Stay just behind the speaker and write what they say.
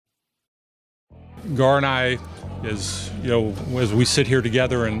Gar and I, as we sit here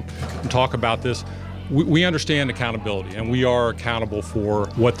together and talk about this, we understand accountability, and we are accountable for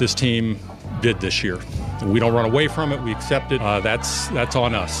what this team did this year. We don't run away from it. We accept it. That's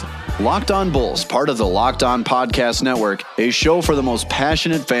on us. Locked On Bulls, part of the Locked On Podcast Network, a show for the most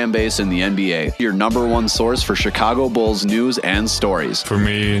passionate fan base in the NBA. Your number one source for Chicago Bulls news and stories. For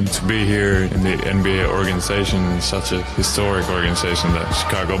me to be here in the NBA organization, is such a historic organization, the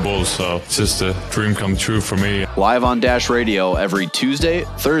Chicago Bulls, so it's just a dream come true for me. Live on Dash Radio every Tuesday,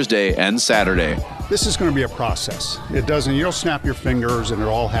 Thursday, and Saturday. This is going to be a process. You don't snap your fingers and it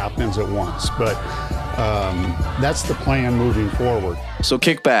all happens at once, but that's the plan moving forward. So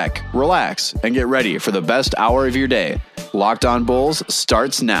kick back, relax, and get ready for the best hour of your day. Locked On Bulls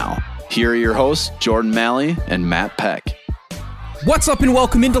starts now. Here are your hosts, Jordan Malley and Matt Peck. What's up and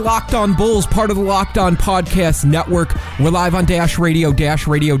welcome into Locked On Bulls, part of the Locked On Podcast Network. We're live on Dash Radio,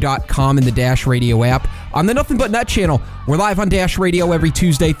 dashradio.com, and the Dash Radio app. On the Nothing But Net channel, we're live on Dash Radio every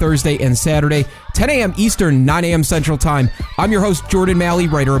Tuesday, Thursday, and Saturday, 10 a.m. Eastern, 9 a.m. Central Time. I'm your host, Jordan Malley,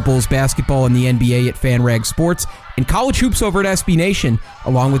 writer of Bulls basketball and the NBA at FanRag Sports, and college hoops over at SB Nation.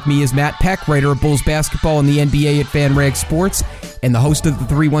 Along with me is Matt Peck, writer of Bulls basketball and the NBA at FanRag Sports, and the host of the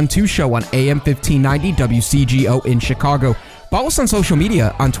 312 show on AM 1590 WCGO in Chicago. Follow us on social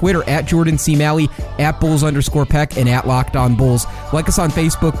media, on Twitter, at Jordan C. Malley, at Bulls_Peck, and at Locked On Bulls. Like us on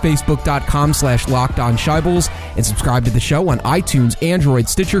Facebook, facebook.com/LockedOnShyBulls, and subscribe to the show on iTunes, Android,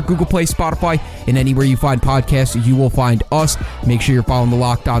 Stitcher, Google Play, Spotify, and anywhere you find podcasts, you will find us. Make sure you're following the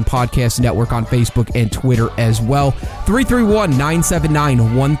Locked On Podcast Network on Facebook and Twitter as well.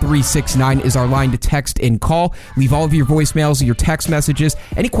 331-979-1369 is our line to text and call. Leave all of your voicemails, your text messages,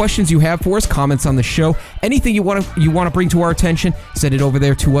 any questions you have for us, comments on the show, anything you want to bring to our attention, send it over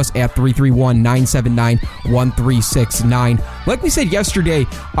there to us at 331-979-1369. Like we said yesterday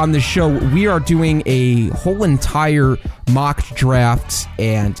on the show, we are doing a whole entire mock draft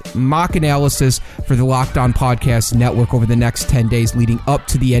and mock analysis for the Locked On Podcast Network over the next 10 days leading up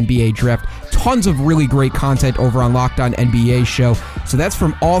to the NBA draft. Tons of really great content over on Locked On NBA show. So that's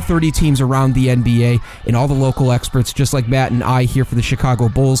from all 30 teams around the NBA and all the local experts, just like Matt and I here for the Chicago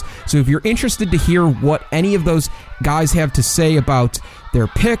Bulls. So if you're interested to hear what any of those guys have to say about their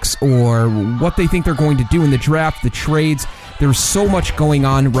picks or what they think they're going to do in the draft, the trades, there's so much going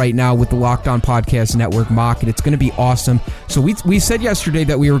on right now with the Locked On Podcast Network mock, and it's going to be awesome. So we said yesterday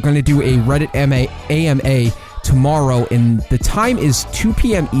that we were going to do a Reddit AMA tomorrow, and the time is 2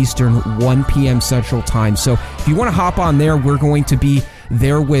 p.m. Eastern, 1 p.m. Central Time. So if you want to hop on there, we're going to be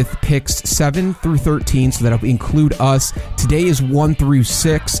there with picks 7 through 13, so that'll include us. Today is 1 through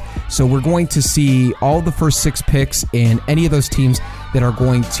 6, so we're going to see all the first 6 picks and any of those teams that are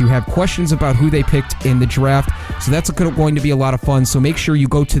going to have questions about who they picked in the draft. So that's going to be a lot of fun. So make sure you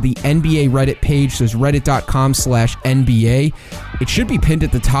go to the NBA Reddit page. So it's reddit.com/NBA. It should be pinned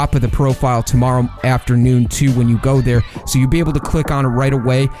at the top of the profile tomorrow afternoon too when you go there. So you'll be able to click on it right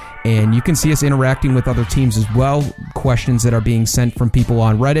away, and you can see us interacting with other teams as well, questions that are being sent from people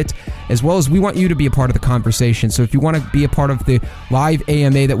on Reddit, as well as we want you to be a part of the conversation. So if you want to be a part of the live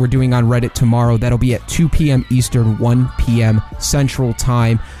AMA that we're doing on Reddit tomorrow, that'll be at 2 p.m. Eastern, 1 p.m. Central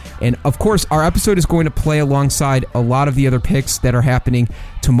Time. And of course, our episode is going to play alongside a lot of the other picks that are happening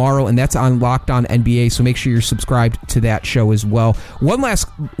tomorrow, and that's on Locked On NBA, so make sure you're subscribed to that show as well. One last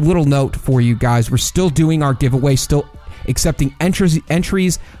little note for you guys. We're still doing our giveaway, still accepting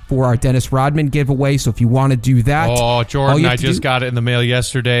entries for our Dennis Rodman giveaway, so if you want to do that... Oh, Jordan, I just got it in the mail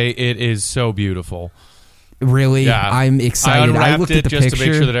yesterday. It is so beautiful. Really? Yeah. I'm excited. I looked at the just picture to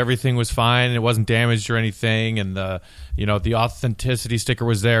make sure that everything was fine and it wasn't damaged or anything, and the authenticity sticker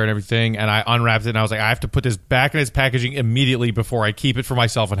was there and everything, and I unwrapped it and I was like, I have to put this back in its packaging immediately before I keep it for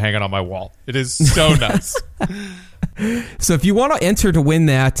myself and hang it on my wall. It is so nice. So if you want to enter to win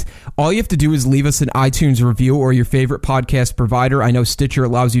that, all you have to do is leave us an iTunes review or your favorite podcast provider. I know Stitcher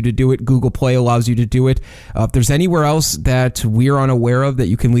allows you to do it. Google Play allows you to do it. If there's anywhere else that we're unaware of that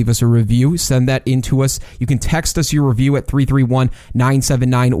you can leave us a review, send that in to us. You can text us your review at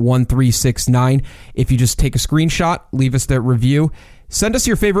 331-979-1369. If you just take a screenshot, leave us that review. Send us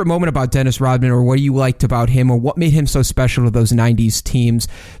your favorite moment about Dennis Rodman, or what you liked about him, or what made him so special to those 90s teams.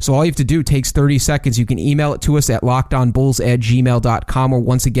 So all you have to do takes 30 seconds. You can email it to us at lockedonbulls@gmail.com, or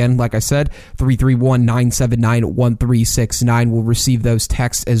once again, like I said, 331-979-1369. We'll receive those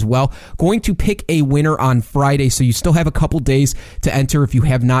texts as well. Going to pick a winner on Friday, so you still have a couple days to enter if you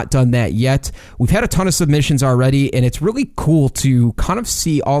have not done that yet. We've had a ton of submissions already, and it's really cool to kind of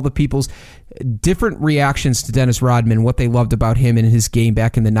see all the people's different reactions to Dennis Rodman, what they loved about him and his this game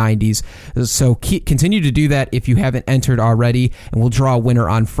back in the 90s. So continue to do that if you haven't entered already, and we'll draw a winner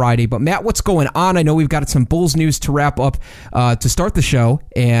on Friday. But Matt, what's going on? I know we've got some Bulls news to wrap up to start the show,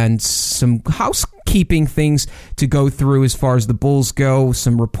 and some housekeeping things to go through as far as the Bulls go,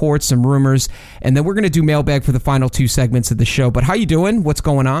 some reports, some rumors, and then we're going to do mailbag for the final 2 segments of the show. But how you doing? What's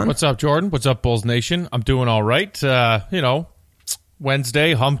going on? What's up, Jordan? What's up, Bulls Nation? I'm doing all right.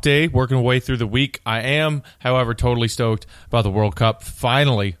 Wednesday, hump day, working my way through the week. I am, however, totally stoked about the World Cup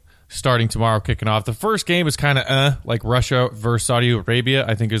finally starting tomorrow, kicking off. The first game is kind of like Russia versus Saudi Arabia,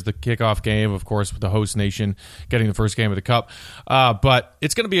 I think, is the kickoff game, of course, with the host nation getting the first game of the Cup. But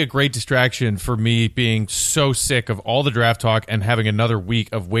it's going to be a great distraction for me being so sick of all the draft talk and having another week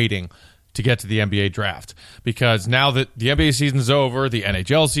of waiting to get to the NBA draft, because now that the NBA season is over, the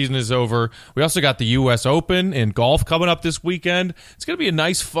NHL season is over, we also got the US Open in golf coming up this weekend. It's going to be a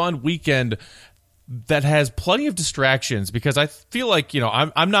nice, fun weekend that has plenty of distractions, because I feel like,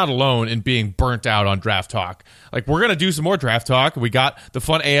 I'm not alone in being burnt out on draft talk. Like, we're going to do some more draft talk. We got the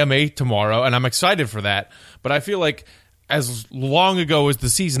fun AMA tomorrow, and I'm excited for that. But I feel like as long ago as the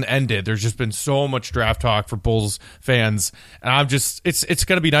season ended, there's just been so much draft talk for Bulls fans, and it's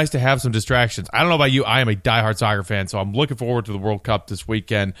going to be nice to have some distractions. I don't know about you, I am a diehard soccer fan, so I'm looking forward to the World Cup this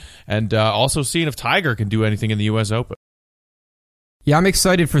weekend, and also seeing if Tiger can do anything in the U.S. Open. Yeah, I'm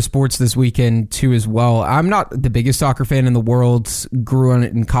excited for sports this weekend, too, as well. I'm not the biggest soccer fan in the world, grew on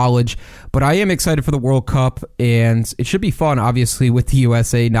it in college, but I am excited for the World Cup, and it should be fun, obviously, with the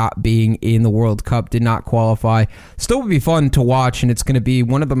USA not being in the World Cup, did not qualify. Still would be fun to watch, and it's going to be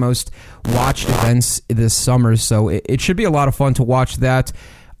one of the most watched events this summer, so it should be a lot of fun to watch that.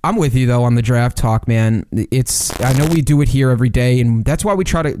 I'm with you, though, on the draft talk, man. I know we do it here every day, and that's why we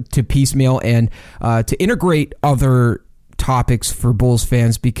try to piecemeal and to integrate other topics for Bulls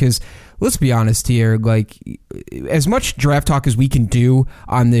fans, because let's be honest here, like, as much draft talk as we can do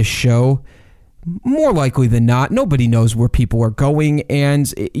on this show, more likely than not, nobody knows where people are going,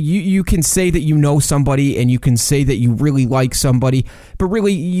 and you can say that you know somebody, and you can say that you really like somebody, but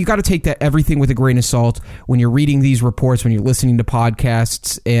really, you got to take that everything with a grain of salt when you're reading these reports, when you're listening to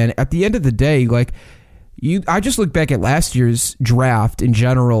podcasts, and at the end of the day, like, I just look back at last year's draft in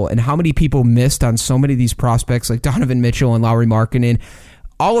general and how many people missed on so many of these prospects like Donovan Mitchell and Lauri Markkanen.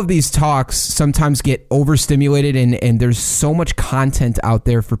 All of these talks sometimes get overstimulated, and there's so much content out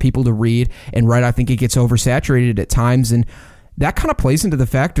there for people to read and write. I think it gets oversaturated at times, and that kind of plays into the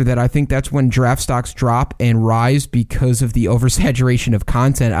factor that I think that's when draft stocks drop and rise because of the oversaturation of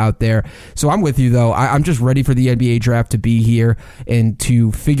content out there. So I'm with you, though. I'm just ready for the NBA draft to be here and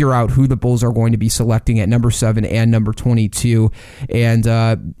to figure out who the Bulls are going to be selecting at number 7 and number 22. And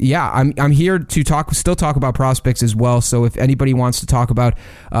I'm here to still talk about prospects as well. So if anybody wants to talk about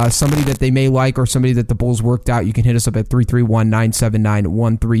somebody that they may like or somebody that the Bulls worked out, you can hit us up at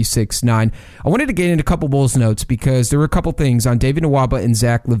 331-979-1369. I wanted to get into a couple Bulls notes because there were a couple things on David Nwaba and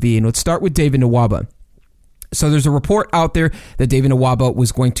Zach LaVine. Let's start with David Nwaba. So there's a report out there that David Nwaba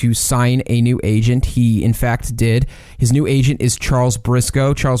was going to sign a new agent. He, in fact, did. His new agent is Charles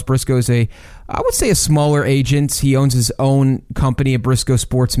Briscoe. Charles Briscoe is a smaller agent. He owns his own company, Briscoe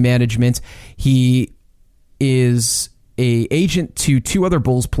Sports Management. He is a agent to 2 other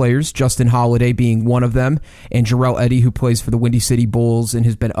Bulls players, Justin Holiday being one of them, and Jarrell Eddy, who plays for the Windy City Bulls and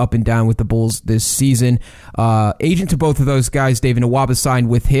has been up and down with the Bulls this season. Agent to both of those guys, David Nwaba signed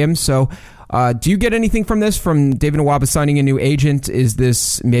with him. So do you get anything from this, from David Nwaba signing a new agent? Is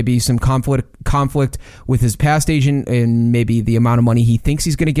this maybe some conflict with his past agent and maybe the amount of money he thinks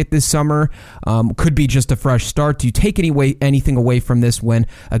he's going to get this summer? Could be just a fresh start. Do you take anything away from this when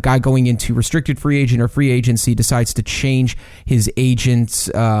a guy going into restricted free agent or free agency decides to change his agent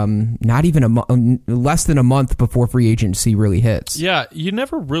not even less than a month before free agency really hits? Yeah, you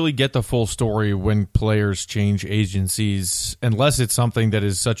never really get the full story when players change agencies unless it's something that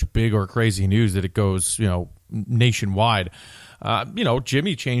is such big or crazy news that it goes, nationwide.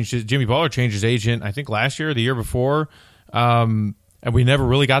 Jimmy Butler changed his agent, I think last year or the year before, and we never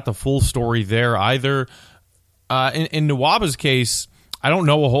really got the full story there either. In Nwaba's case, I don't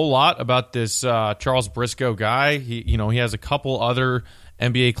know a whole lot about this Charles Briscoe guy. He has a couple other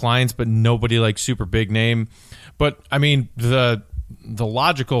NBA clients, but nobody like super big name. But I mean, the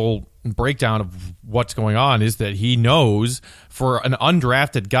logical breakdown of what's going on is that he knows for an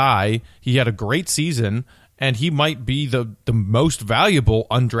undrafted guy, he had a great season, and he might be the most valuable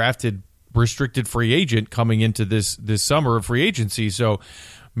undrafted restricted free agent coming into this summer of free agency. So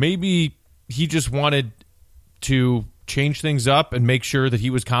maybe he just wanted to change things up and make sure that he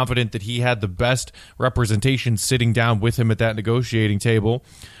was confident that he had the best representation sitting down with him at that negotiating table,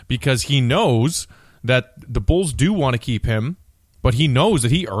 because he knows that the Bulls do want to keep him. but he knows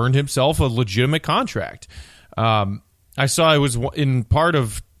that he earned himself a legitimate contract. I saw it was in part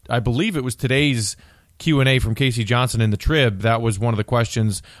of, I believe it was today's Q&A from Casey Johnson in the Trib. That was one of the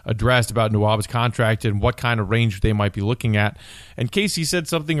questions addressed about Nwaba's contract and what kind of range they might be looking at. And Casey said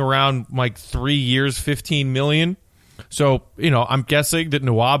something around like 3 years, $15 million. So, I'm guessing that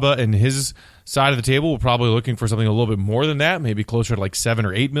Nwaba and his side of the table were probably looking for something a little bit more than that, maybe closer to like $7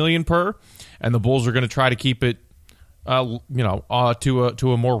 or $8 million per. And the Bulls are going to try to keep it to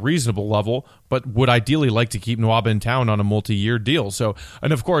a more reasonable level, but would ideally like to keep Nwaba in town on a multi-year deal. So,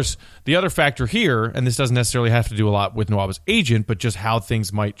 and of course, the other factor here, and this doesn't necessarily have to do a lot with Nwaba's agent, but just how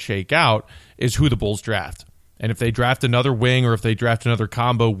things might shake out, is who the Bulls draft. And if they draft another wing, or if they draft another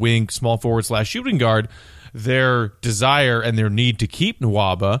combo wing, small forward / shooting guard, their desire and their need to keep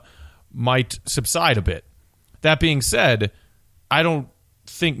Nwaba might subside a bit. That being said, I don't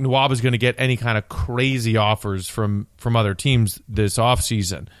think Nwaba is going to get any kind of crazy offers from other teams this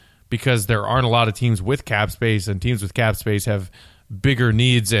offseason, because there aren't a lot of teams with cap space, and teams with cap space have bigger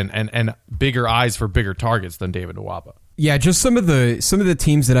needs and bigger eyes for bigger targets than David Nwaba. Yeah, just some of the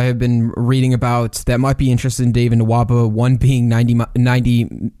teams that I have been reading about that might be interested in David Nwaba, one being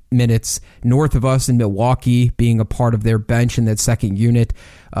 90 minutes north of us in Milwaukee, being a part of their bench in that second unit.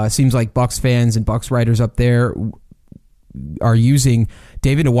 Seems like Bucks fans and Bucks writers up there are using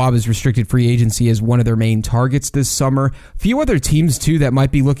David Nwaba's restricted free agency as one of their main targets this summer. A few other teams, too, that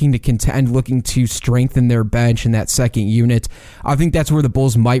might be looking to contend, looking to strengthen their bench in that second unit. I think that's where the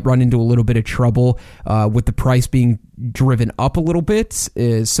Bulls might run into a little bit of trouble with the price being driven up a little bit.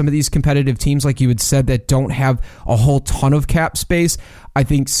 Some of these competitive teams, like you had said, that don't have a whole ton of cap space, I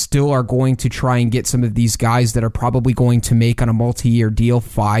think still are going to try and get some of these guys that are probably going to make on a multi-year deal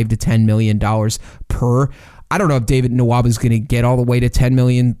 $5 to $10 million per. I don't know if David Nwaba is going to get all the way to $10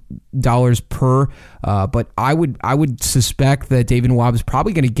 million per, but I would suspect that David Nwaba is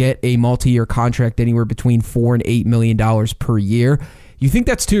probably going to get a multi-year contract anywhere between $4 and $8 million per year. You think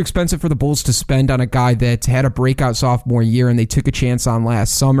that's too expensive for the Bulls to spend on a guy that had a breakout sophomore year and they took a chance on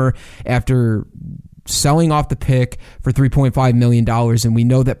last summer after selling off the pick for $3.5 million, and we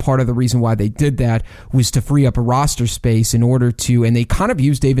know that part of the reason why they did that was to free up a roster space in order to, and they kind of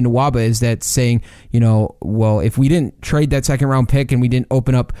used David Nwaba as that, saying, well, if we didn't trade that second round pick and we didn't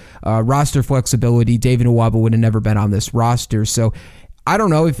open up roster flexibility, David Nwaba would have never been on this roster. So I don't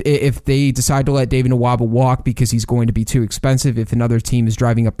know if they decide to let David Nwaba walk because he's going to be too expensive, if another team is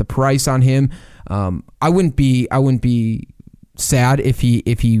driving up the price on him. I wouldn't be sad if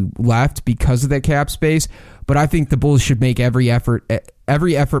he left because of that cap space, but I think the Bulls should make every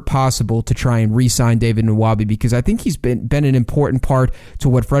effort possible to try and re-sign David Nwaba, because I think he's been an important part to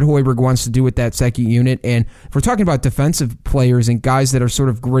what Fred Hoiberg wants to do with that second unit. And if we're talking about defensive players and guys that are sort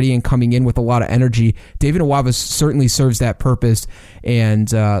of gritty and coming in with a lot of energy, David Nwaba certainly serves that purpose.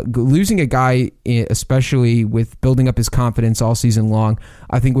 And losing a guy, especially with building up his confidence all season long,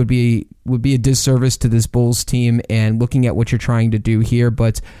 I think would be a disservice to this Bulls team and looking at what you're trying to do here.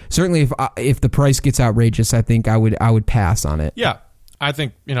 But certainly if the price gets outrageous, I think I would pass on it. Yeah. I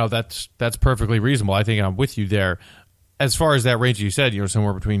think, that's perfectly reasonable. I think I'm with you there. As far as that range you said,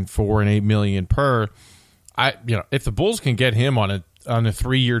 somewhere between $4 and $8 million per, if the Bulls can get him on a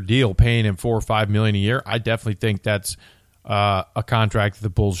 3-year deal, paying him $4 or $5 million a year, I definitely think that's a contract that the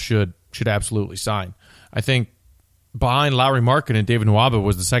Bulls should absolutely sign. I think behind Lauri Markkanen and David Nwaba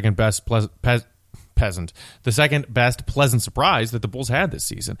was the second best pleasant surprise that the Bulls had this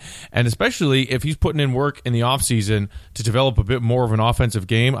season. And especially if he's putting in work in the offseason to develop a bit more of an offensive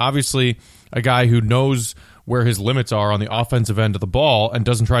game. Obviously, a guy who knows where his limits are on the offensive end of the ball and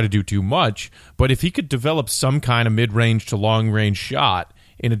doesn't try to do too much. But if he could develop some kind of mid-range to long-range shot,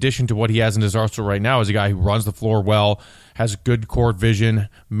 in addition to what he has in his arsenal right now, as a guy who runs the floor well, has good court vision,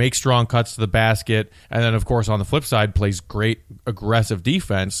 makes strong cuts to the basket, and then, of course, on the flip side, plays great aggressive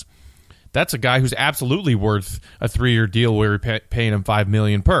defense, that's a guy who's absolutely worth a 3-year deal where you're paying him $5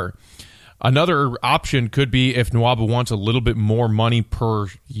 million per. Another option could be if Nwaba wants a little bit more money per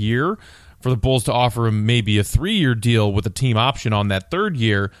year, for the Bulls to offer him maybe a 3-year deal with a team option on that third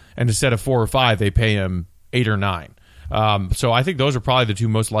year, and instead of 4 or 5, they pay him 8 or 9. So I think those are probably the two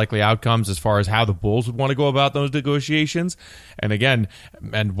most likely outcomes as far as how the Bulls would want to go about those negotiations. And again,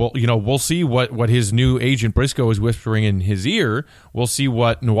 we'll see what his new agent Briscoe is whispering in his ear. We'll see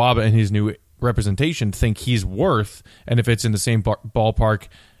what Nwaba and his new representation think he's worth, and if it's in the same ballpark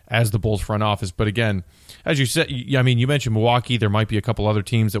as the Bulls front office. But again, as you said, you mentioned Milwaukee. There might be a couple other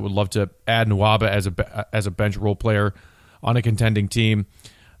teams that would love to add Nwaba as a bench role player on a contending team.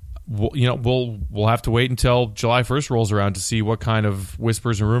 We'll have to wait until July 1st rolls around to see what kind of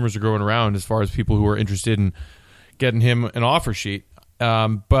whispers and rumors are going around as far as people who are interested in getting him an offer sheet.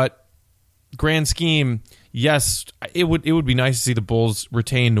 But grand scheme, yes, it would be nice to see the Bulls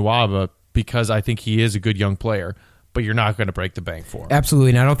retain Nwaba because I think he is a good young player. But you're not going to break the bank for him.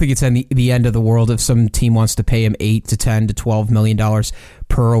 Absolutely, and I don't think it's the end of the world if some team wants to pay him $8 to $10 to $12 million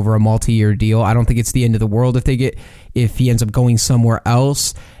per over a multi-year deal. I don't think it's the end of the world if he ends up going somewhere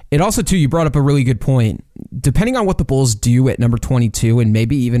else. It also, too, you brought up a really good point. Depending on what the Bulls do at number 22 and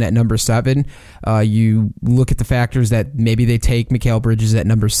maybe even at number 7, you look at the factors that maybe they take Mikal Bridges at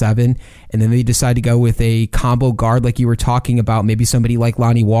number 7, and then they decide to go with a combo guard like you were talking about, maybe somebody like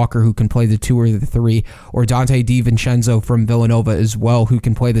Lonnie Walker who can play the 2 or the 3, or Dante DiVincenzo from Villanova as well who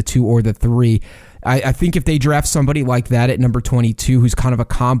can play the 2 or the 3. I think if they draft somebody like that at number 22 who's kind of a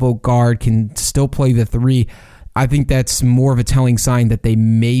combo guard, can still play the 3, I think that's more of a telling sign that they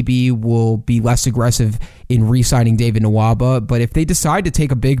maybe will be less aggressive in re-signing David Nwaba. But if they decide to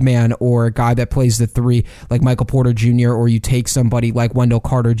take a big man or a guy that plays the 3 like Michael Porter Jr., or you take somebody like Wendell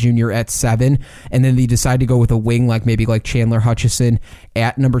Carter Jr. at 7, and then they decide to go with a wing like Chandler Hutchison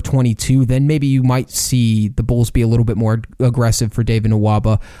at number 22, then maybe you might see the Bulls be a little bit more aggressive for David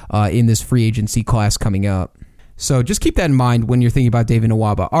Nwaba in this free agency class coming up. So just keep that in mind when you're thinking about David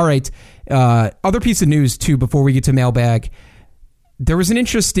Nwaba. All right, other piece of news, too, before we get to mailbag. There was an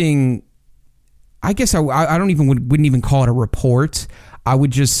interesting, I guess I wouldn't even call it a report. I would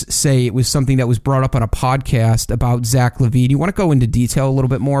just say it was something that was brought up on a podcast about Zach LaVine. You want to go into detail a little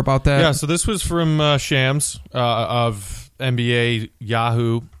bit more about that? Yeah, so this was from Shams of NBA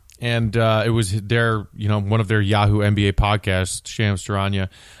Yahoo, and it was their, one of their Yahoo NBA podcasts, Shams Charania.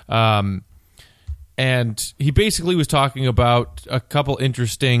 And he basically was talking about a couple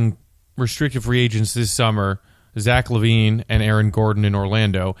interesting restricted free agents this summer, Zach LaVine and Aaron Gordon in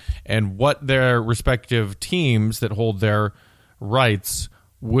Orlando, and what their respective teams that hold their rights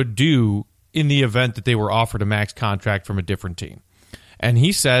would do in the event that they were offered a max contract from a different team. And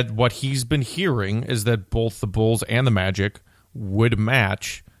he said what he's been hearing is that both the Bulls and the Magic would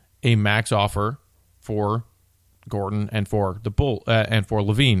match a max offer for Gordon and for the and for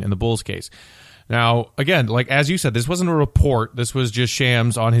LaVine in the Bulls case. Now, again, as you said, this wasn't a report. This was just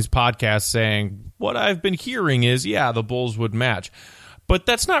Shams on his podcast saying, what I've been hearing is, the Bulls would match. But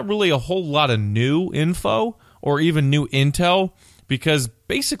that's not really a whole lot of new info or even new intel, because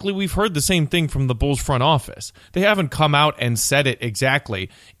basically we've heard the same thing from the Bulls front office. They haven't come out and said it exactly.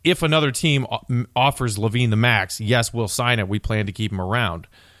 If another team offers LaVine the max, yes, we'll sign it. We plan to keep him around.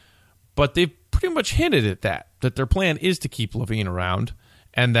 But they've pretty much hinted at that their plan is to keep LaVine around,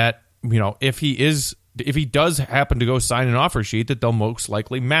 and that if he does happen to go sign an offer sheet, that they'll most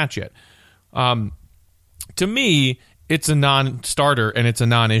likely match it. To me, it's a non-starter and it's a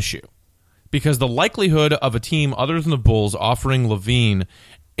non-issue, because the likelihood of a team other than the Bulls offering LaVine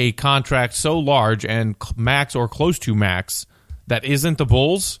a contract so large and max or close to max that isn't the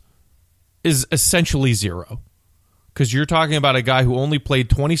Bulls is essentially zero. Because you're talking about a guy who only played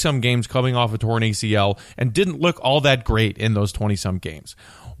 20-some games coming off a torn ACL and didn't look all that great in those 20-some games.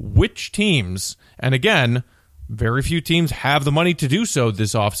 Which teams, and again, very few teams have the money to do so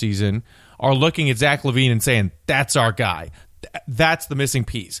this offseason, are looking at Zach LaVine and saying, that's our guy. That's the missing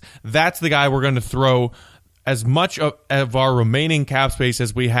piece. That's the guy we're going to throw as much of our remaining cap space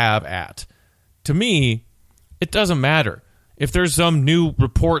as we have at. To me, it doesn't matter. If there's some new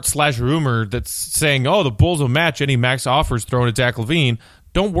report / rumor that's saying, the Bulls will match any max offers thrown at Zach LaVine,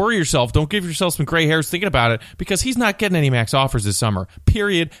 don't worry yourself. Don't give yourself some gray hairs thinking about it, because he's not getting any max offers this summer.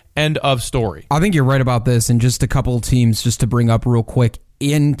 Period. End of story. I think you're right about this. And just a couple of teams just to bring up real quick,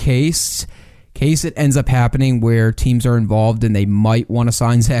 in case it ends up happening where teams are involved and they might want to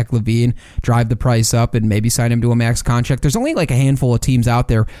sign Zach LaVine, drive the price up, and maybe sign him to a max contract. There's only a handful of teams out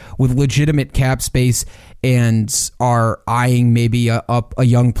there with legitimate cap space and are eyeing maybe a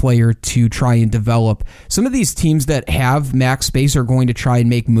young player to try and develop. Some of these teams that have max space are going to try and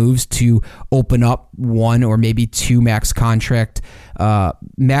make moves to open up 1 or maybe 2 max contracts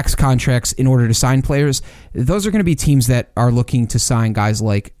in order to sign players. Those are going to be teams that are looking to sign guys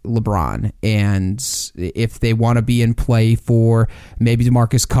like LeBron, and if they want to be in play for maybe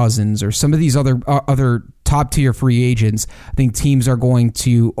DeMarcus Cousins or some of these other top tier free agents, I think teams are going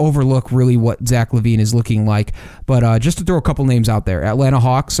to overlook really what Zach LaVine is looking like. But just to throw a couple names out there, Atlanta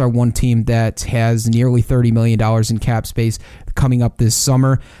Hawks are one team that has nearly $30 million in cap space. coming up this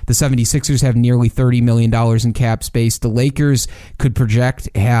summer. The 76ers have nearly $30 million in cap space. The Lakers could project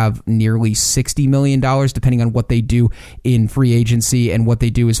have nearly $60 million, depending on what they do in free agency and what they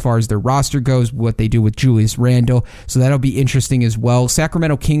do as far as their roster goes, what they do with Julius Randle. So that'll be interesting as well.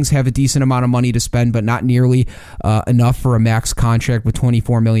 Sacramento Kings have a decent amount of money to spend, but not nearly enough for a max contract with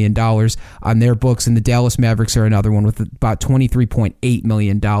 $24 million on their books. And the Dallas Mavericks are another one with about $23.8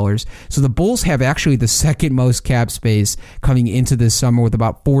 million. So the Bulls have actually the second most cap space coming into this summer with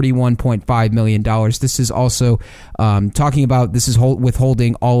about $41.5 million. This is also talking about, this is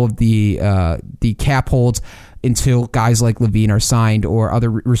withholding all of the cap holds until guys like LaVine are signed or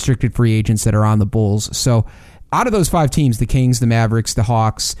other restricted free agents that are on the Bulls. So out of those 5 teams, the Kings, the Mavericks, the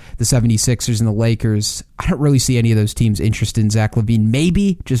Hawks, the 76ers, and the Lakers, I don't really see any of those teams interested in Zach LaVine.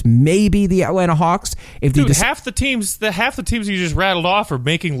 Maybe, just maybe the Atlanta Hawks. If they half the teams you just rattled off are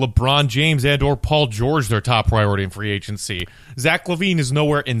making LeBron James and or Paul George their top priority in free agency. Zach LaVine is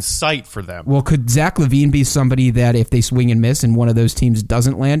nowhere in sight for them. Well, could Zach LaVine be somebody that if they swing and miss and one of those teams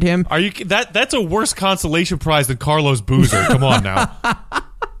doesn't land him? Are you that's a worse consolation prize than Carlos Boozer. Come on now.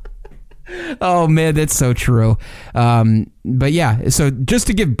 Oh, man, that's so true. But yeah, so just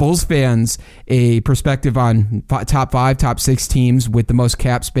to give Bulls fans a perspective on top 5, top 6 teams with the most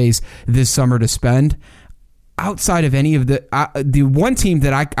cap space this summer to spend, outside of any of the one team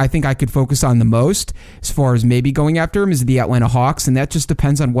that I think I could focus on the most as far as maybe going after him is the Atlanta Hawks, and that just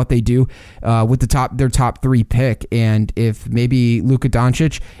depends on what they do with their top 3 pick, and if maybe Luka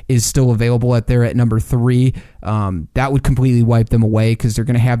Doncic is still available at number 3, that would completely wipe them away because they're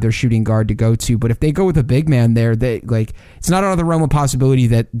going to have their shooting guard to go to. But if they go with a big man there, it's not out of the realm of possibility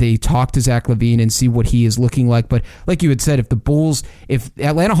that they talk to Zach LaVine and see what he is looking like. But like you had said, if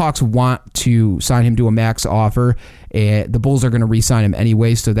Atlanta Hawks want to sign him to a max offer, the Bulls are going to re-sign him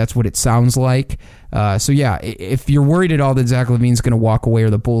anyway, so that's what it sounds like. So yeah, if you're worried at all that Zach LaVine's going to walk away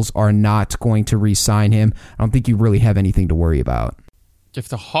or the Bulls are not going to re-sign him, I don't think you really have anything to worry about. If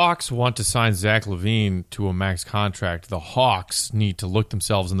the Hawks want to sign Zach LaVine to a max contract, the Hawks need to look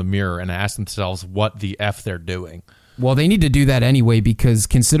themselves in the mirror and ask themselves what the F they're doing. Well, they need to do that anyway because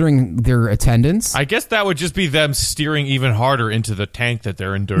considering their attendance... I guess that would just be them steering even harder into the tank that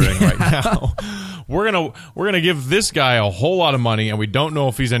they're enduring right now. We're gonna give this guy a whole lot of money, and we don't know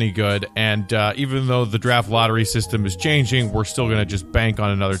if he's any good. And even though the draft lottery system is changing, we're still gonna just bank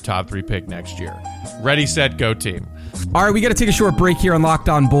on another top 3 pick next year. Ready, set, go team. All right, we got to take a short break here on Locked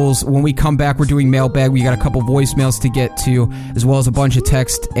On Bulls. When we come back, we're doing mailbag. We got a couple voicemails to get to, as well as a bunch of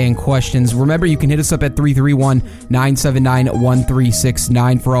text and questions. Remember, you can hit us up at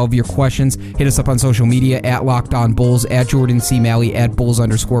 331-979-1369 for all of your questions. Hit us up on social media at Locked On Bulls, at Jordan C. Malley, at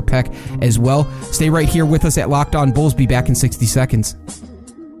Bulls_Peck as well. Stay right here with us at Locked On Bulls. Be back in 60 seconds.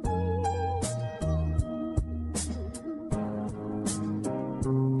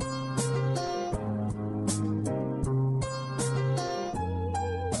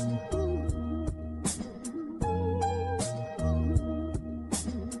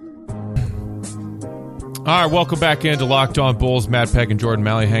 All right, welcome back into Locked On Bulls. Matt Peck and Jordan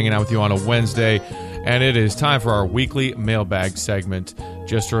Malley hanging out with you on a Wednesday, and it is time for our weekly mailbag segment.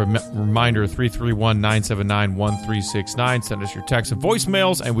 Just a reminder, 331-979-1369. Send us your texts and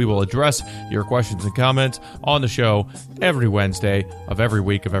voicemails, and we will address your questions and comments on the show every Wednesday of every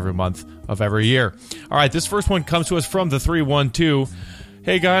week of every month of every year. All right, this first one comes to us from the 312.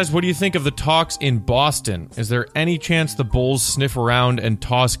 Hey guys, what do you think of the talks in Boston? Is there any chance the Bulls sniff around and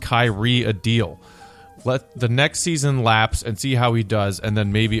toss Kyrie a deal? Let the next season lapse and see how he does, and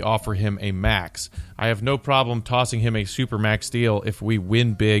then maybe offer him a max. I have no problem tossing him a super max deal if we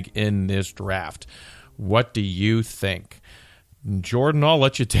win big in this draft. What do you think? Jordan, I'll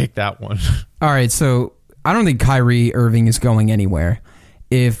let you take that one. All right, so I don't think Kyrie Irving is going anywhere.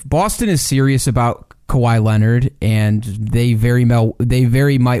 If Boston is serious about Kawhi Leonard, and they very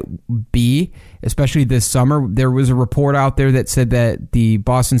might be, especially this summer. There was a report out there that said that the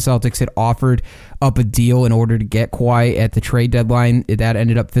Boston Celtics had offered up a deal in order to get Kawhi at the trade deadline. That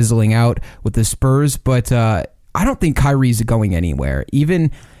ended up fizzling out with the Spurs, but I don't think Kyrie's going anywhere.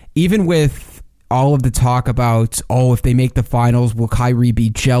 Even with all of the talk about, if they make the finals, will Kyrie be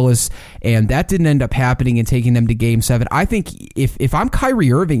jealous? And that didn't end up happening and taking them to Game 7. I think if I'm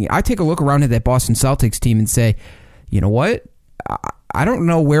Kyrie Irving, I take a look around at that Boston Celtics team and say, you know what? I don't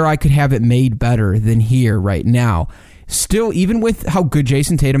know where I could have it made better than here right now. Still, even with how good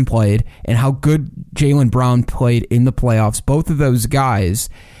Jason Tatum played and how good Jaylen Brown played in the playoffs, both of those guys,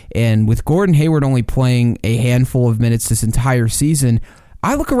 and with Gordon Hayward only playing a handful of minutes this entire season,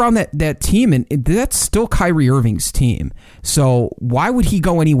 I look around that team, and that's still Kyrie Irving's team. So why would he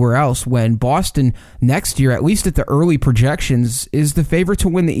go anywhere else when Boston next year, at least at the early projections, is the favorite to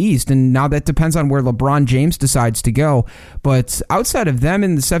win the East? And now that depends on where LeBron James decides to go. But outside of them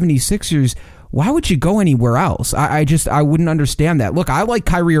and the 76ers, why would you go anywhere else? I wouldn't understand that. Look, I like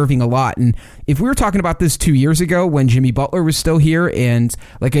Kyrie Irving a lot, and if we were talking about this 2 years ago when Jimmy Butler was still here, and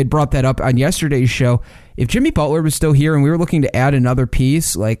like I brought that up on yesterday's show, if Jimmy Butler was still here and we were looking to add another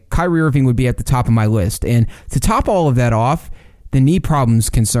piece, like Kyrie Irving would be at the top of my list. And to top all of that off, the knee problems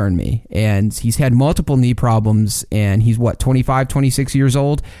concern me, and he's had multiple knee problems, and he's 25, 26 years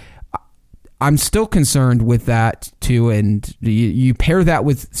old. I'm still concerned with that too, and you pair that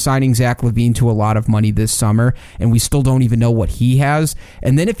with signing Zach LaVine to a lot of money this summer, and we still don't even know what he has.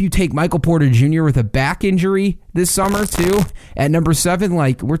 And then if you take Michael Porter Jr. with a back injury this summer too, at number 7,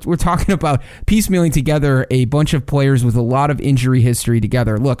 like we're talking about piecemealing together a bunch of players with a lot of injury history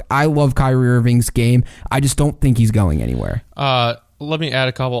together. Look, I love Kyrie Irving's game. I just don't think he's going anywhere. Let me add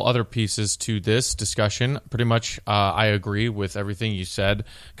a couple other pieces to this discussion. Pretty much, I agree with everything you said.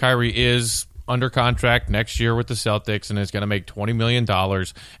 Kyrie is under contract next year with the Celtics and is going to make $20 million.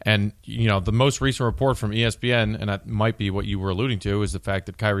 And, the most recent report from ESPN, and that might be what you were alluding to, is the fact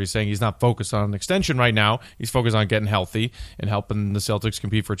that Kyrie is saying he's not focused on an extension right now. He's focused on getting healthy and helping the Celtics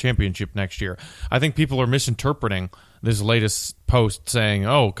compete for a championship next year. I think people are misinterpreting this latest post saying,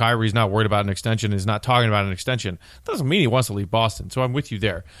 oh, Kyrie's not worried about an extension, is not talking about an extension. Doesn't mean he wants to leave Boston. So I'm with you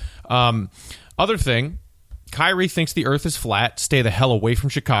there. Other thing, Kyrie thinks the earth is flat. Stay the hell away from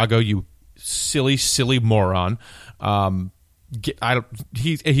Chicago, you silly moron.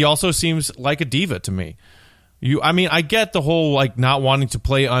 He also seems like a diva to me. I get the whole not wanting to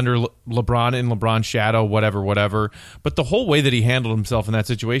play under LeBron in LeBron's shadow, whatever. But the whole way that he handled himself in that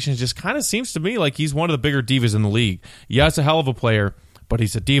situation just kind of seems to me like he's one of the bigger divas in the league. Yeah, it's a hell of a player, but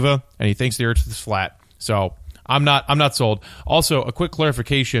he's a diva and he thinks the earth is flat. So I'm not sold. Also, a quick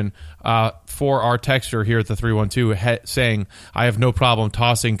clarification for our texter here at the 312 saying, I have no problem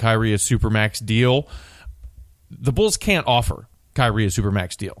tossing Kyrie a Supermax deal. The Bulls can't offer Kyrie a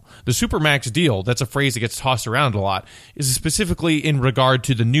Supermax deal. The Supermax deal, that's a phrase that gets tossed around a lot, is specifically in regard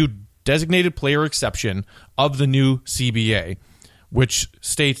to the new designated player exception of the new CBA, which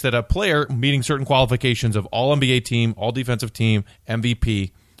states that a player meeting certain qualifications of All-NBA team, All-Defensive team,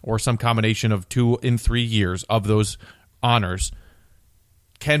 MVP, or some combination of 2 in 3 years of those honors,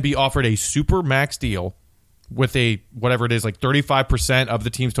 can be offered a super max deal with a, whatever it is, 35% of the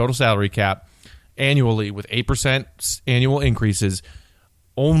team's total salary cap annually with 8% annual increases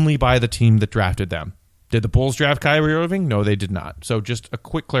only by the team that drafted them. Did the Bulls draft Kyrie Irving? No, they did not. So just a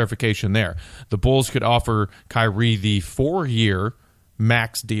quick clarification there. The Bulls could offer Kyrie the 4-year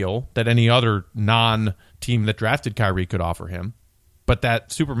max deal that any other non-team that drafted Kyrie could offer him. But that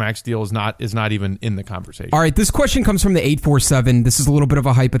Supermax deal is not even in the conversation. All right, this question comes from the 847. This is a little bit of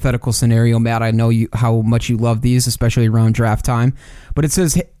a hypothetical scenario, Matt. I know how much you love these, especially around draft time. But it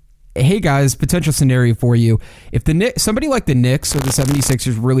says, hey guys, potential scenario for you. If somebody like the Knicks or the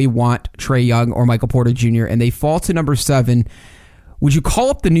 76ers really want Trae Young or Michael Porter Jr. and they fall to number 7, would you call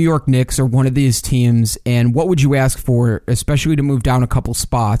up the New York Knicks or one of these teams, and what would you ask for, especially to move down a couple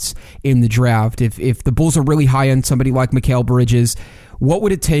spots in the draft? If the Bulls are really high on somebody like Mikal Bridges, what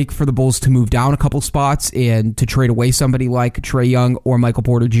would it take for the Bulls to move down a couple spots and to trade away somebody like Trae Young or Michael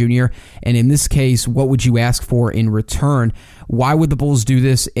Porter Jr.? And in this case, what would you ask for in return? Why would the Bulls do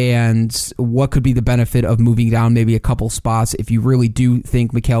this, and what could be the benefit of moving down maybe a couple spots if you really do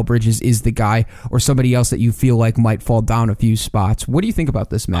think Mikal Bridges is the guy, or somebody else that you feel like might fall down a few spots? What do you think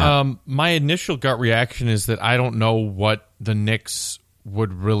about this, Matt? My initial gut reaction is that I don't know what the Knicks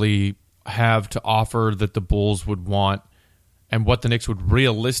would really have to offer that the Bulls would want, and what the Knicks would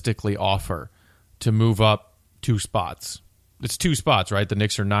realistically offer to move up 2 spots. It's 2 spots, right? The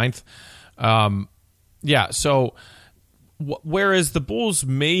Knicks are 9th. So whereas the Bulls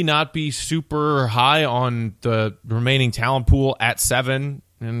may not be super high on the remaining talent pool at 7,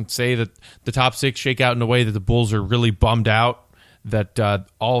 and say that the top 6 shake out in a way that the Bulls are really bummed out that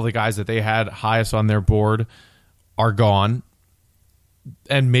all the guys that they had highest on their board are gone,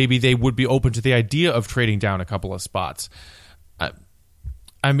 and maybe they would be open to the idea of trading down a couple of spots.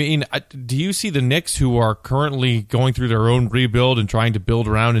 Do you see the Knicks, who are currently going through their own rebuild and trying to build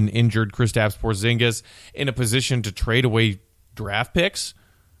around an injured Kristaps Porzingis, in a position to trade away draft picks?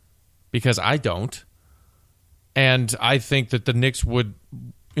 Because I don't. And I think that the Knicks would,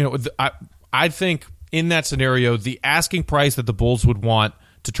 I think in that scenario, the asking price that the Bulls would want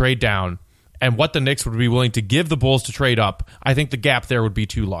to trade down and what the Knicks would be willing to give the Bulls to trade up, I think the gap there would be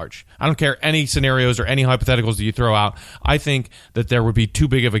too large. I don't care any scenarios or any hypotheticals that you throw out. I think that there would be too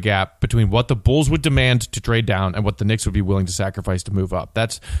big of a gap between what the Bulls would demand to trade down and what the Knicks would be willing to sacrifice to move up.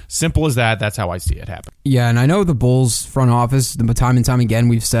 That's simple as that. That's how I see it happen. Yeah, and I know the Bulls front office, time and time again,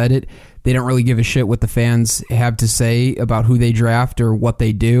 we've said it, they don't really give a shit what the fans have to say about who they draft or what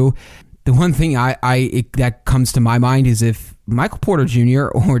they do. The one thing that comes to my mind is if Michael Porter Jr.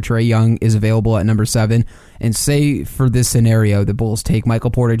 or Trae Young is available at number 7, and say for this scenario, the Bulls take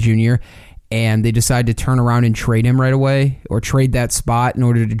Michael Porter Jr. and they decide to turn around and trade him right away or trade that spot in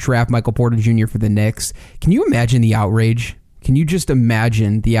order to draft Michael Porter Jr. for the Knicks. Can you imagine the outrage? Can you just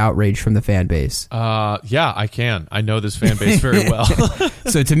imagine the outrage from the fan base? Yeah, I can. I know this fan base very well.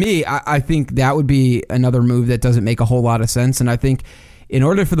 So to me, I think that would be another move that doesn't make a whole lot of sense. And I think in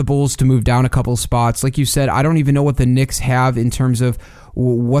order for the Bulls to move down a couple spots, like you said, I don't even know what the Knicks have in terms of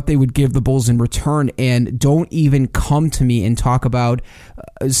what they would give the Bulls in return, and don't even come to me and talk about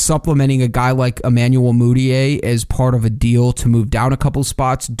supplementing a guy like Emmanuel Mudiay as part of a deal to move down a couple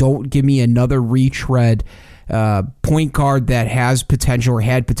spots. Don't give me another retread point guard that has potential or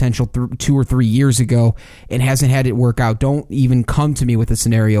had potential 2 or 3 years ago and hasn't had it work out. Don't even come to me with a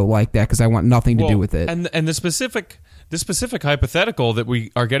scenario like that because I want nothing to do with it. And the specific hypothetical that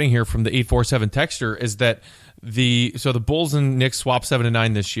we are getting here from the 847 texter is that the Bulls and Knicks swap 7 and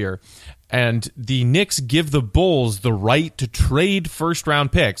 9 this year, and the Knicks give the Bulls the right to trade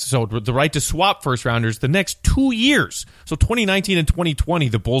first-round picks, so the right to swap first-rounders the next 2 years. So 2019 and 2020,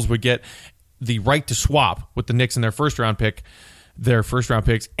 the Bulls would get the right to swap with the Knicks in their first-round picks,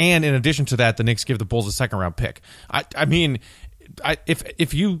 and in addition to that, the Knicks give the Bulls a second-round pick. I mean,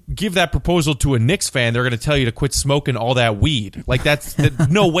 if you give that proposal to a Knicks fan, they're going to tell you to quit smoking all that weed. Like, that's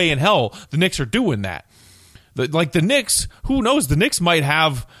no way in hell the Knicks are doing that. The Knicks, who knows? The Knicks might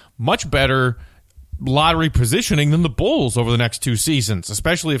have much better lottery positioning than the Bulls over the next 2 seasons,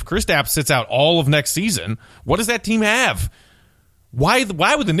 especially if Kristaps sits out all of next season. What does that team have? Why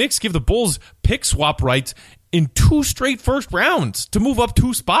would the Knicks give the Bulls pick swap rights in 2 straight first rounds to move up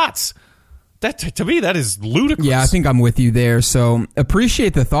 2 spots? That, to me, that is ludicrous. Yeah, I think I'm with you there. So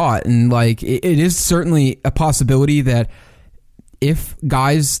appreciate the thought. And like, it is certainly a possibility that if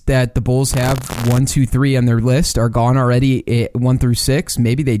guys that the Bulls have 1, 2, 3 on their list are gone already, 1 through 6,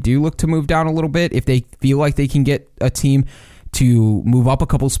 maybe they do look to move down a little bit if they feel like they can get a team to move up a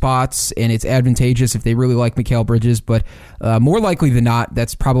couple spots, and it's advantageous if they really like Mikal Bridges, but more likely than not,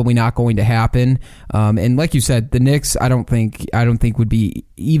 that's probably not going to happen. And like you said, the Knicks, I don't think would be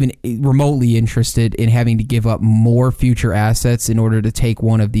even remotely interested in having to give up more future assets in order to take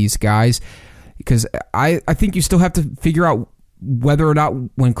one of these guys, because I think you still have to figure out whether or not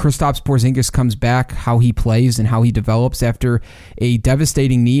when Kristaps Porzingis comes back, how he plays and how he develops after a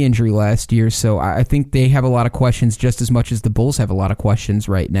devastating knee injury last year. So I think they have a lot of questions just as much as the Bulls have a lot of questions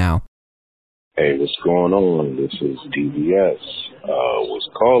right now. Hey, what's going on? This is DVS. Was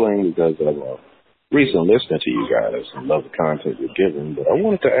calling because I'm a recent listener to you guys and love the content you're giving, but I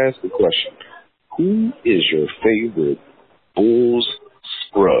wanted to ask a question. Who is your favorite Bulls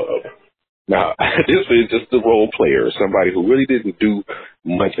scrub? Now, this is just a role player, somebody who really didn't do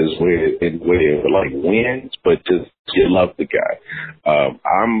much in way of like wins, but just you love the guy.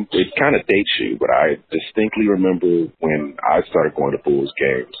 It kind of dates you, but I distinctly remember when I started going to Bulls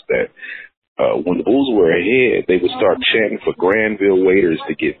games that when the Bulls were ahead, they would start chanting for Granville waiters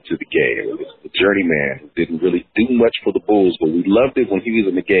to get to the game. It was the journeyman who didn't really do much for the Bulls, but we loved it when he was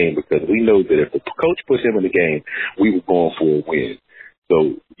in the game because we know that if the coach put him in the game, we were going for a win.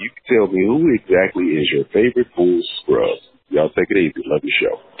 So you can tell me who exactly is your favorite Bulls scrub. Y'all take it easy. Love your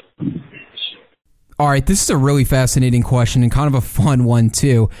show. All right, this is a really fascinating question and kind of a fun one,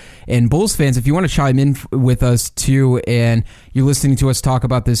 too. And Bulls fans, if you want to chime in with us, too, and you're listening to us talk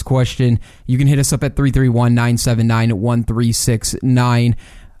about this question, you can hit us up at 331-979-1369.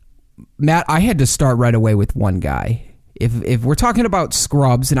 Matt, I had to start right away with one guy. If we're talking about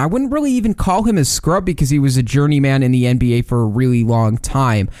scrubs, and I wouldn't really even call him a scrub because he was a journeyman in the NBA for a really long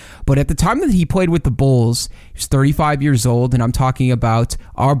time, but at the time that he played with the Bulls, he was 35 years old, and I'm talking about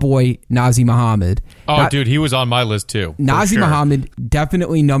our boy Nazr Mohammed. Dude, he was on my list too. Nazr Mohammed,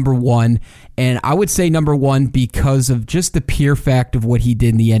 definitely number 1, and I would say number 1 because of just the pure fact of what he did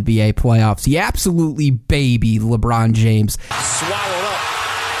in the NBA playoffs. He absolutely babied LeBron James. Swallowed up.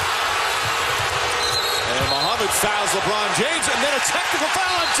 And Mohammed fouls LeBron James, and then a technical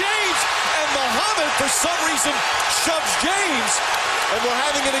foul on James, and Mohammed, for some reason, shoves James, and we're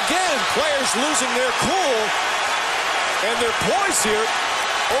having it again. Players losing their cool and their poise here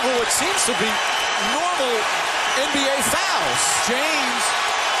over what seems to be normal NBA fouls. James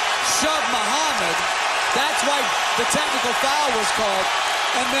shoved Muhammad. That's why the technical foul was called.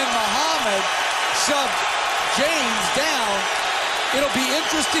 And then Muhammad shoved James down. It'll be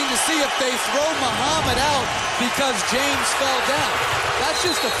interesting to see if they throw Muhammad out because James fell down. That's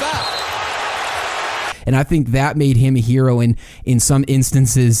just a foul. And I think that made him a hero in some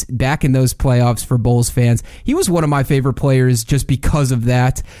instances back in those playoffs for Bulls fans. He was one of my favorite players just because of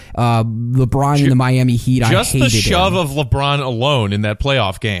that. LeBron in the Miami Heat, I hated him. Just the shove of LeBron alone in that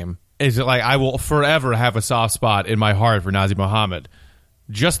playoff game is like I will forever have a soft spot in my heart for Nazr Mohammed.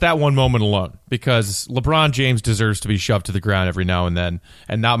 Just that one moment alone, because LeBron James deserves to be shoved to the ground every now and then,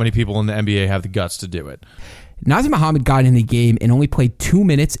 and not many people in the NBA have the guts to do it. Nazr Mohammed got in the game and only played 2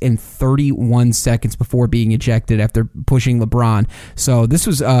 minutes and 31 seconds before being ejected after pushing LeBron. So this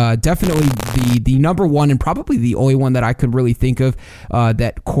was definitely the number one and probably the only one that I could really think of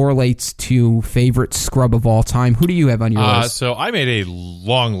that correlates to favorite scrub of all time. Who do you have on your list? So I made a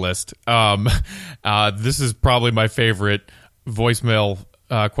long list. This is probably my favorite voicemail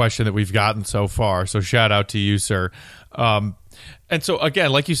question that we've gotten so far. So shout out to you, sir. And so,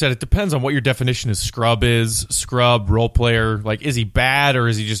 again, like you said, it depends on what your definition of scrub is. Scrub, role player. Like, is he bad or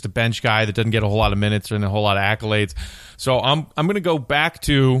is he just a bench guy that doesn't get a whole lot of minutes and a whole lot of accolades? So I'm going to go back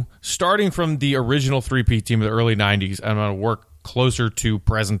to starting from the original 3P team of the early 90s. I'm going to work closer to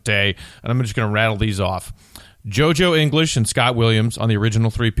present day, and I'm just going to rattle these off. JoJo English and Scott Williams on the original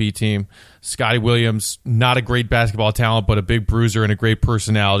 3P team. Scotty Williams, not a great basketball talent, but a big bruiser and a great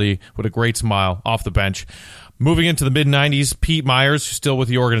personality with a great smile off the bench. Moving into the mid-90s, Pete Myers, still with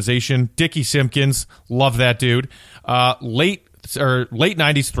the organization. Dickie Simpkins, love that dude. Late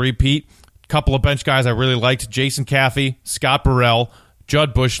 90s 3P, couple of bench guys I really liked. Jason Caffey, Scott Burrell,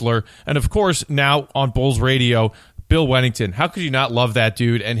 Judd Bushler, and of course, now on Bulls Radio, Bill Wennington. How could you not love that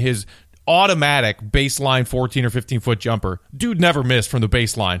dude and his automatic baseline 14 or 15-foot jumper? Dude never missed from the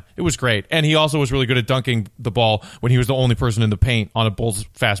baseline. It was great. And he also was really good at dunking the ball when he was the only person in the paint on a Bulls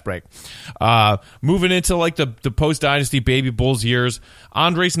fast break. Moving into like the post-dynasty baby Bulls years,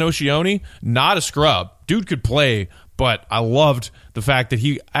 Andres Nocioni, not a scrub. Dude could play, but I loved the fact that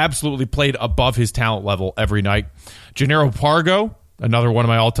he absolutely played above his talent level every night. Gennaro Pargo, another one of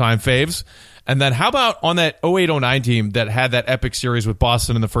my all-time faves. And then how about on that 08-09 team that had that epic series with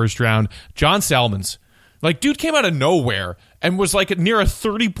Boston in the first round, John Salmons. Like, dude came out of nowhere and was like near a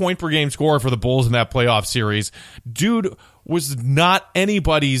 30-point per game scorer for the Bulls in that playoff series. Dude was not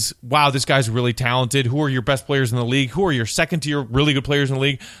anybody's, wow, this guy's really talented. Who are your best players in the league? Who are your second-tier really good players in the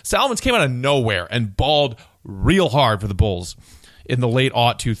league? Salmons came out of nowhere and balled real hard for the Bulls in the late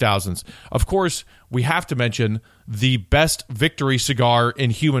 2000s. Of course, we have to mention the best victory cigar in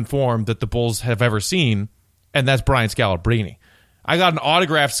human form that the Bulls have ever seen, and that's Brian Scalabrine. I got an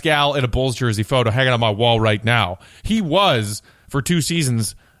autographed Scal in a Bulls jersey photo hanging on my wall right now. He was, for 2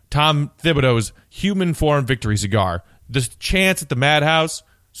 seasons, Tom Thibodeau's human form victory cigar. The chants at the Madhouse,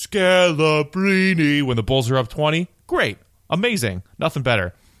 Scalabrine, when the Bulls are up 20, great, amazing, nothing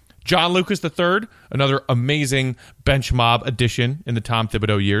better. John Lucas III, another amazing bench mob addition in the Tom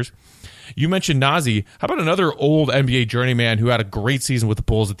Thibodeau years. You mentioned Nazi. How about another old NBA journeyman who had a great season with the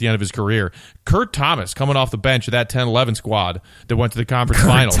Bulls at the end of his career? Kurt Thomas, coming off the bench of that 10-11 squad that went to the conference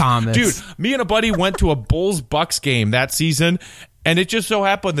finals. Thomas. Dude, me and a buddy went to a Bulls-Bucks game that season, and it just so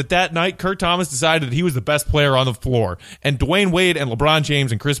happened that night, Kurt Thomas decided that he was the best player on the floor. And Dwayne Wade and LeBron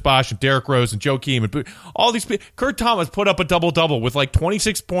James and Chris Bosh and Derrick Rose and Joe Keem and all these people. Kurt Thomas put up a double-double with like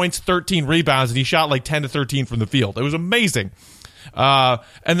 26 points, 13 rebounds, and he shot like 10 to 13 from the field. It was amazing.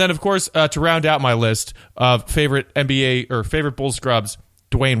 And then, of course, to round out my list of favorite NBA or favorite Bulls scrubs,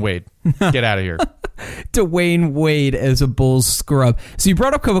 Dwayne Wade. Get out of here. Dwayne Wade as a Bulls scrub. So you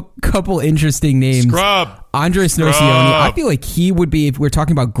brought up a couple interesting names. Scrub. Andres Nocioni. I feel like he would be, if we're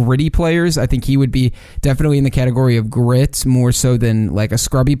talking about gritty players, I think he would be definitely in the category of grit more so than like a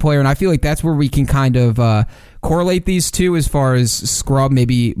scrubby player. And I feel like that's where we can kind of correlate these two as far as scrub,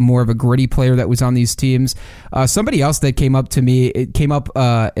 maybe more of a gritty player that was on these teams. Somebody else that came up to me, it came up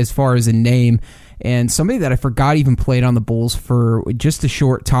as far as a name, and somebody that I forgot even played on the Bulls for just a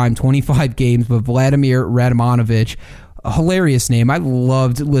short time, 25 games, but Vladimir Radmanovic. A hilarious name. I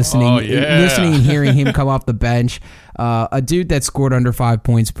loved listening and hearing him come off the bench. A dude that scored under 5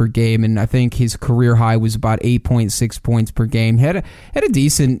 points per game, and I think his career high was about 8.6 points per game. Had a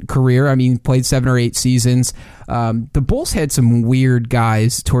decent career. I mean, played 7 or 8 seasons. The Bulls had some weird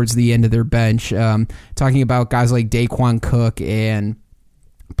guys towards the end of their bench. Talking about guys like Daquan Cook and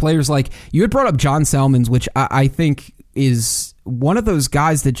players like, you had brought up John Salmons, which I think is one of those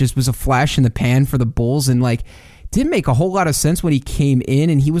guys that just was a flash in the pan for the Bulls, and like didn't make a whole lot of sense when he came in,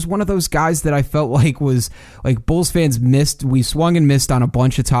 and he was one of those guys that I felt like was like Bulls fans missed. We swung and missed on a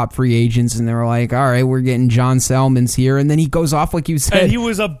bunch of top free agents, and they were like, all right, we're getting John Salmons here, and then he goes off like you said. And he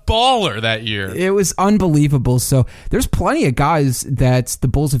was a baller that year. It was unbelievable. So there's plenty of guys that the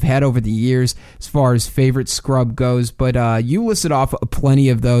Bulls have had over the years as far as favorite scrub goes, but you listed off plenty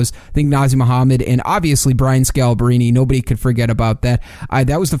of those. I think Nazr Mohammed and obviously Brian Scalabrine. Nobody could forget about that.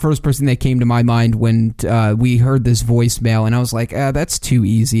 That was the first person that came to my mind when we heard this voicemail, and I was like, that's too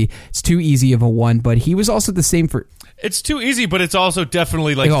easy. It's too easy of a one, but he was also the same for... It's too easy, but it's also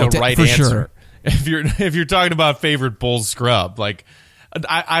definitely like the right answer. Sure. If you're talking about favorite Bulls scrub, like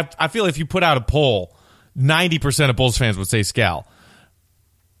I feel if you put out a poll, 90% of Bulls fans would say Scal.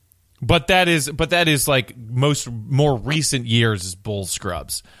 But that is like more recent years Bulls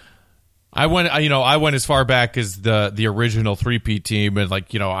scrubs. I went as far back as the original 3P team, and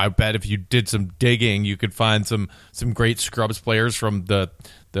I bet if you did some digging, you could find some great scrubs players from the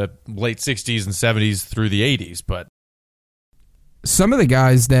late 60s and 70s through the 80s. But some of the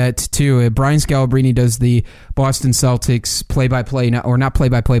guys that, too, Brian Scalabrine does the Boston Celtics play-by-play, or not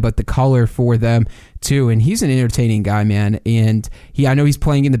play-by-play, but the color for them, too, and he's an entertaining guy, man, and I know he's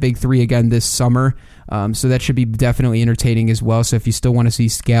playing in the Big Three again this summer, so that should be definitely entertaining as well. So if you still want to see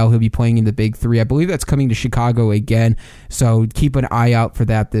Scal, he'll be playing in the Big Three. I believe that's coming to Chicago again, so keep an eye out for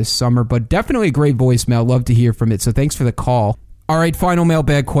that this summer, but definitely a great voicemail. Love to hear from it, so thanks for the call. All right, final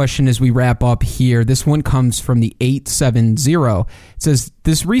mailbag question as we wrap up here. This one comes from the 870. It says,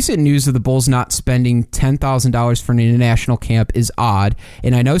 this recent news of the Bulls not spending $10,000 for an international camp is odd,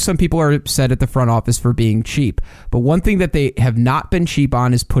 and I know some people are upset at the front office for being cheap, but one thing that they have not been cheap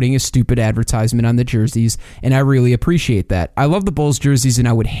on is putting a stupid advertisement on the jerseys, and I really appreciate that. I love the Bulls jerseys, and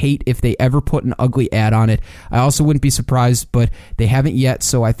I would hate if they ever put an ugly ad on it. I also wouldn't be surprised, but they haven't yet,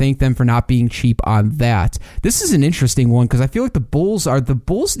 so I thank them for not being cheap on that. This is an interesting one, because I feel like the Bulls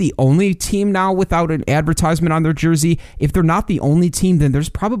the only team now without an advertisement on their jersey? If they're not the only team, then there's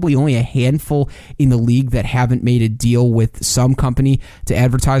probably only a handful in the league that haven't made a deal with some company to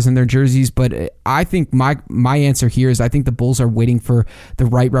advertise on their jerseys. But I think my answer here is I think the Bulls are waiting for the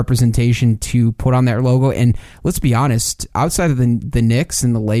right representation to put on their logo. And let's be honest, outside of the Knicks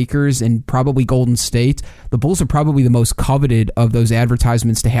and the Lakers and probably Golden State, the Bulls are probably the most coveted of those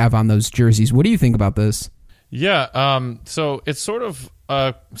advertisements to have on those jerseys. What do you think about this? Yeah, so it's sort of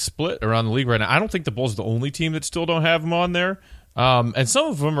split around the league right now. I don't think the Bulls are the only team that still don't have them on there. And some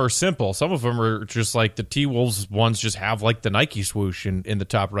of them are simple. Some of them are just like the T-Wolves ones just have like the Nike swoosh in the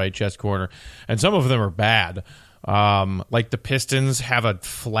top right chest corner. And some of them are bad. Like the Pistons have a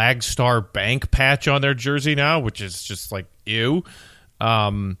Flagstar Bank patch on their jersey now, which is just like, ew.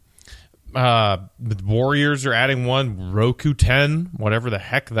 The Warriors are adding one, Roku 10, whatever the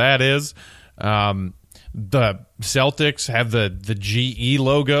heck that is. The Celtics have the GE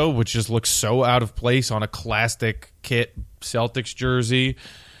logo, which just looks so out of place on a classic kit Celtics jersey.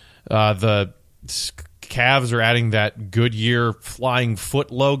 The Cavs are adding that Goodyear flying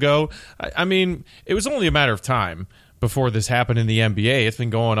foot logo. I mean, it was only a matter of time before this happened in the NBA. It's been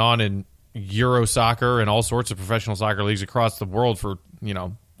going on in Euro soccer and all sorts of professional soccer leagues across the world for,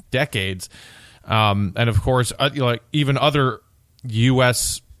 decades. And of course, even other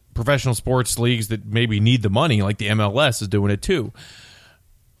U.S. professional sports leagues that maybe need the money, like the MLS is doing it too.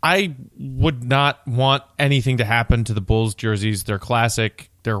 I would not want anything to happen to the Bulls jerseys. They're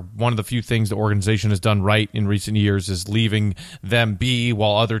classic. They're one of the few things the organization has done right in recent years is leaving them be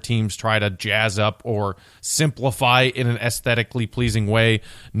while other teams try to jazz up or simplify in an aesthetically pleasing way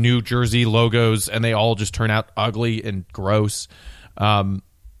new jersey logos, and they all just turn out ugly and gross.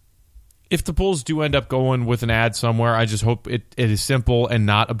 If the Bulls do end up going with an ad somewhere, I just hope it is simple and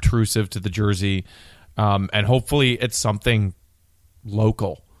not obtrusive to the jersey. And hopefully it's something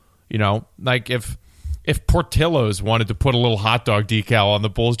local. Like if Portillo's wanted to put a little hot dog decal on the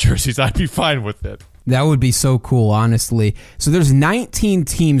Bulls jerseys, I'd be fine with it. That would be so cool, honestly. So there's 19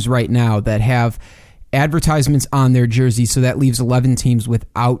 teams right now that have advertisements on their jersey, so that leaves 11 teams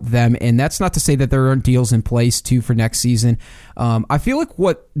without them, and that's not to say that there aren't deals in place too for next season. I feel like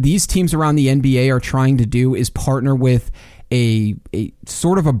what these teams around the NBA are trying to do is partner with a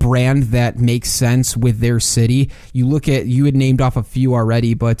sort of a brand that makes sense with their city. You had named off a few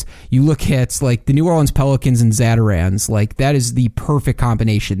already, but you look at like the New Orleans Pelicans and Zatarans, like that is the perfect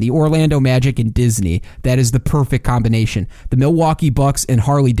combination. The Orlando Magic and Disney, that is the perfect combination. The Milwaukee Bucks and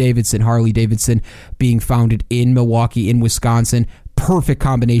Harley Davidson being founded in Milwaukee, in Wisconsin, perfect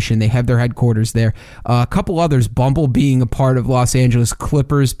combination. They have their headquarters there. A couple others, Bumble being a part of Los Angeles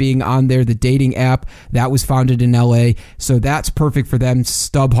Clippers being on there, the dating app that was founded in LA. So that's perfect for them.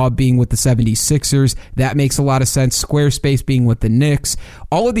 StubHub being with the 76ers. That makes a lot of sense. Squarespace being with the Knicks.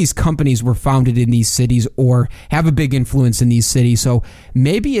 All of these companies were founded in these cities or have a big influence in these cities. So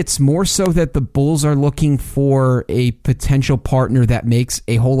maybe it's more so that the Bulls are looking for a potential partner that makes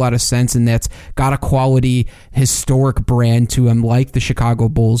a whole lot of sense and that's got a quality historic brand to them like the Chicago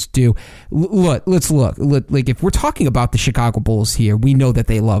Bulls do. Let's look. Like, if we're talking about the Chicago Bulls here, we know that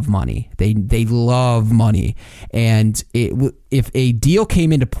they love money. They love money. And if a deal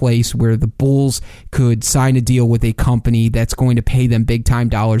came into place where the Bulls could sign a deal with a company that's going to pay them big time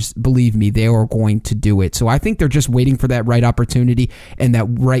dollars, believe me, they are going to do it. So I think they're just waiting for that right opportunity and that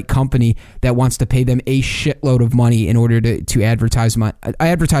right company that wants to pay them a shitload of money in order to advertise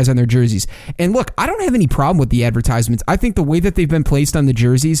on their jerseys. And look, I don't have any problem with the advertisements. I think the way that they've been placed on the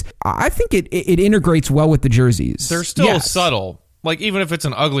jerseys, I think it integrates well with the jerseys. They're still subtle. Like, even if it's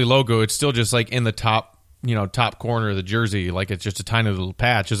an ugly logo, it's still just like in the top corner of the jersey, like it's just a tiny little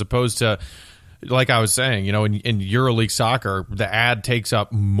patch, as opposed to, like I was saying, in EuroLeague soccer, the ad takes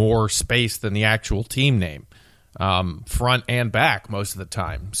up more space than the actual team name, front and back most of the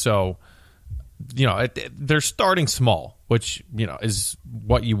time. So, they're starting small, which, is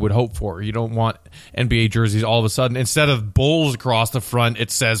what you would hope for. You don't want NBA jerseys all of a sudden, instead of Bulls across the front, it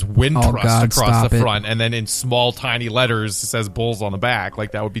says Wintrust across the front, and then in small, tiny letters, it says Bulls on the back.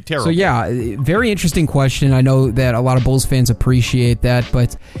 Like, that would be terrible. So, yeah, very interesting question. I know that a lot of Bulls fans appreciate that,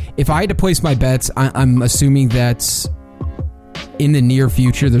 but if I had to place my bets, I'm assuming that in the near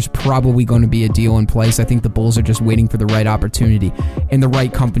future, there's probably going to be a deal in place. I think the Bulls are just waiting for the right opportunity and the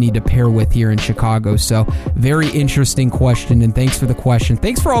right company to pair with here in Chicago. So, very interesting question, and thanks for the question.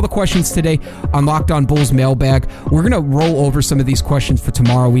 Thanks for all the questions today on Locked On Bulls Mailbag. We're going to roll over some of these questions for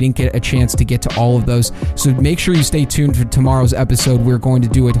tomorrow. We didn't get a chance to get to all of those, so make sure you stay tuned for tomorrow's episode. We're going to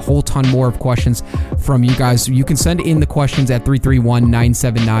do a whole ton more of questions from you guys. You can send in the questions at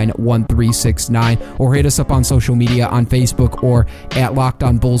 331-979-1369 or hit us up on social media on Facebook or at Locked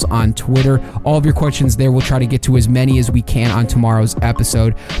On Bulls on Twitter. All of your questions there. We'll try to get to as many as we can on tomorrow's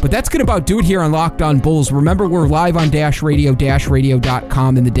episode. But that's going to about do it here on Locked On Bulls. Remember, we're live on Dash Radio,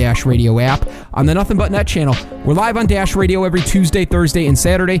 dashradio.com, and the Dash Radio app on the Nothing But Net channel. We're live on Dash Radio every Tuesday, Thursday, and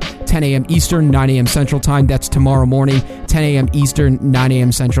Saturday, 10 a.m. Eastern, 9 a.m. Central Time. That's tomorrow morning, 10 a.m. Eastern, 9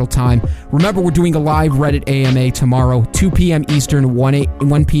 a.m. Central Time. Remember, we're doing a live Reddit AMA tomorrow, 2 p.m. Eastern,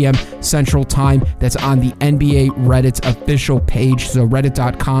 1 p.m. Central Time. That's on the NBA Reddit's official page, so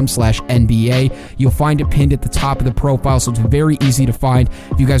reddit.com/NBA. You'll find it pinned at the top of the profile, so it's very easy to find.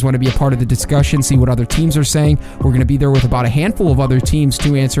 If you guys want to be a part of the discussion, see what other teams are saying, we're going to be there with about a handful of other teams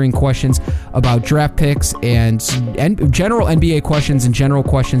too, answering questions about draft picks and general NBA questions and general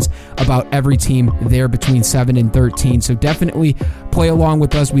questions about every team there between 7 and 13. So definitely play along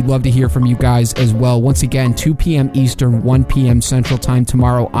with us. We'd love to hear from you guys as well. Once again, 2 p.m. Eastern, 1 p.m. Central Time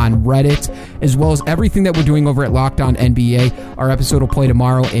tomorrow on Reddit, as well as everything that we're doing over at Locked On NBA. Our episode will play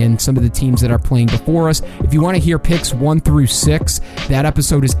tomorrow and some of the teams that are playing before us. If you want to hear picks 1 through 6, that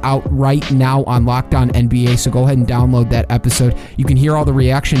episode is out right now on Locked On NBA, so go ahead and download that episode. You can hear all the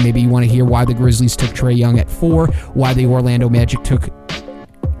reaction. Maybe you want to hear why the Grizzlies took Trae Young at 4, why the Orlando Magic took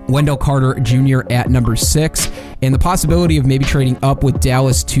Wendell Carter Jr. at number 6, and the possibility of maybe trading up with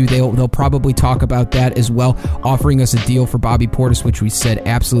Dallas too. They'll probably talk about that as well, offering us a deal for Bobby Portis, which we said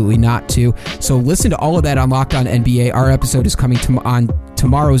absolutely not to. So listen to all of that on Locked On NBA. Our episode is coming on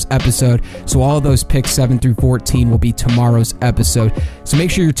tomorrow's episode, so all of those picks 7 through 14 will be tomorrow's episode. So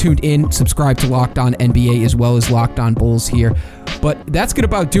make sure you're tuned in, subscribe to Locked On NBA as well as Locked On Bulls here. But that's going to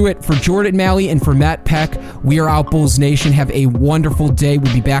about do it for Jordan Malley and for Matt Peck. We are out, Bulls Nation. Have a wonderful day.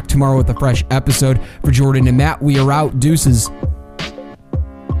 We'll be back tomorrow with a fresh episode. For Jordan and Matt, we are out. Deuces.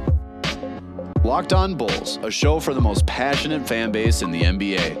 Locked On Bulls, a show for the most passionate fan base in the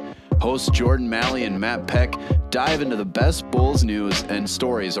NBA. Hosts Jordan Malley and Matt Peck dive into the best Bulls news and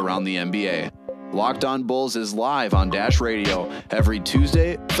stories around the NBA. Locked On Bulls is live on Dash Radio every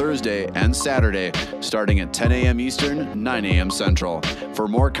Tuesday, Thursday, and Saturday, starting at 10 a.m. Eastern, 9 a.m. Central. For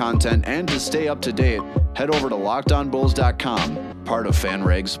more content and to stay up to date, head over to LockedOnBulls.com, part of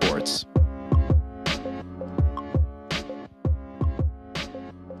FanRag Sports.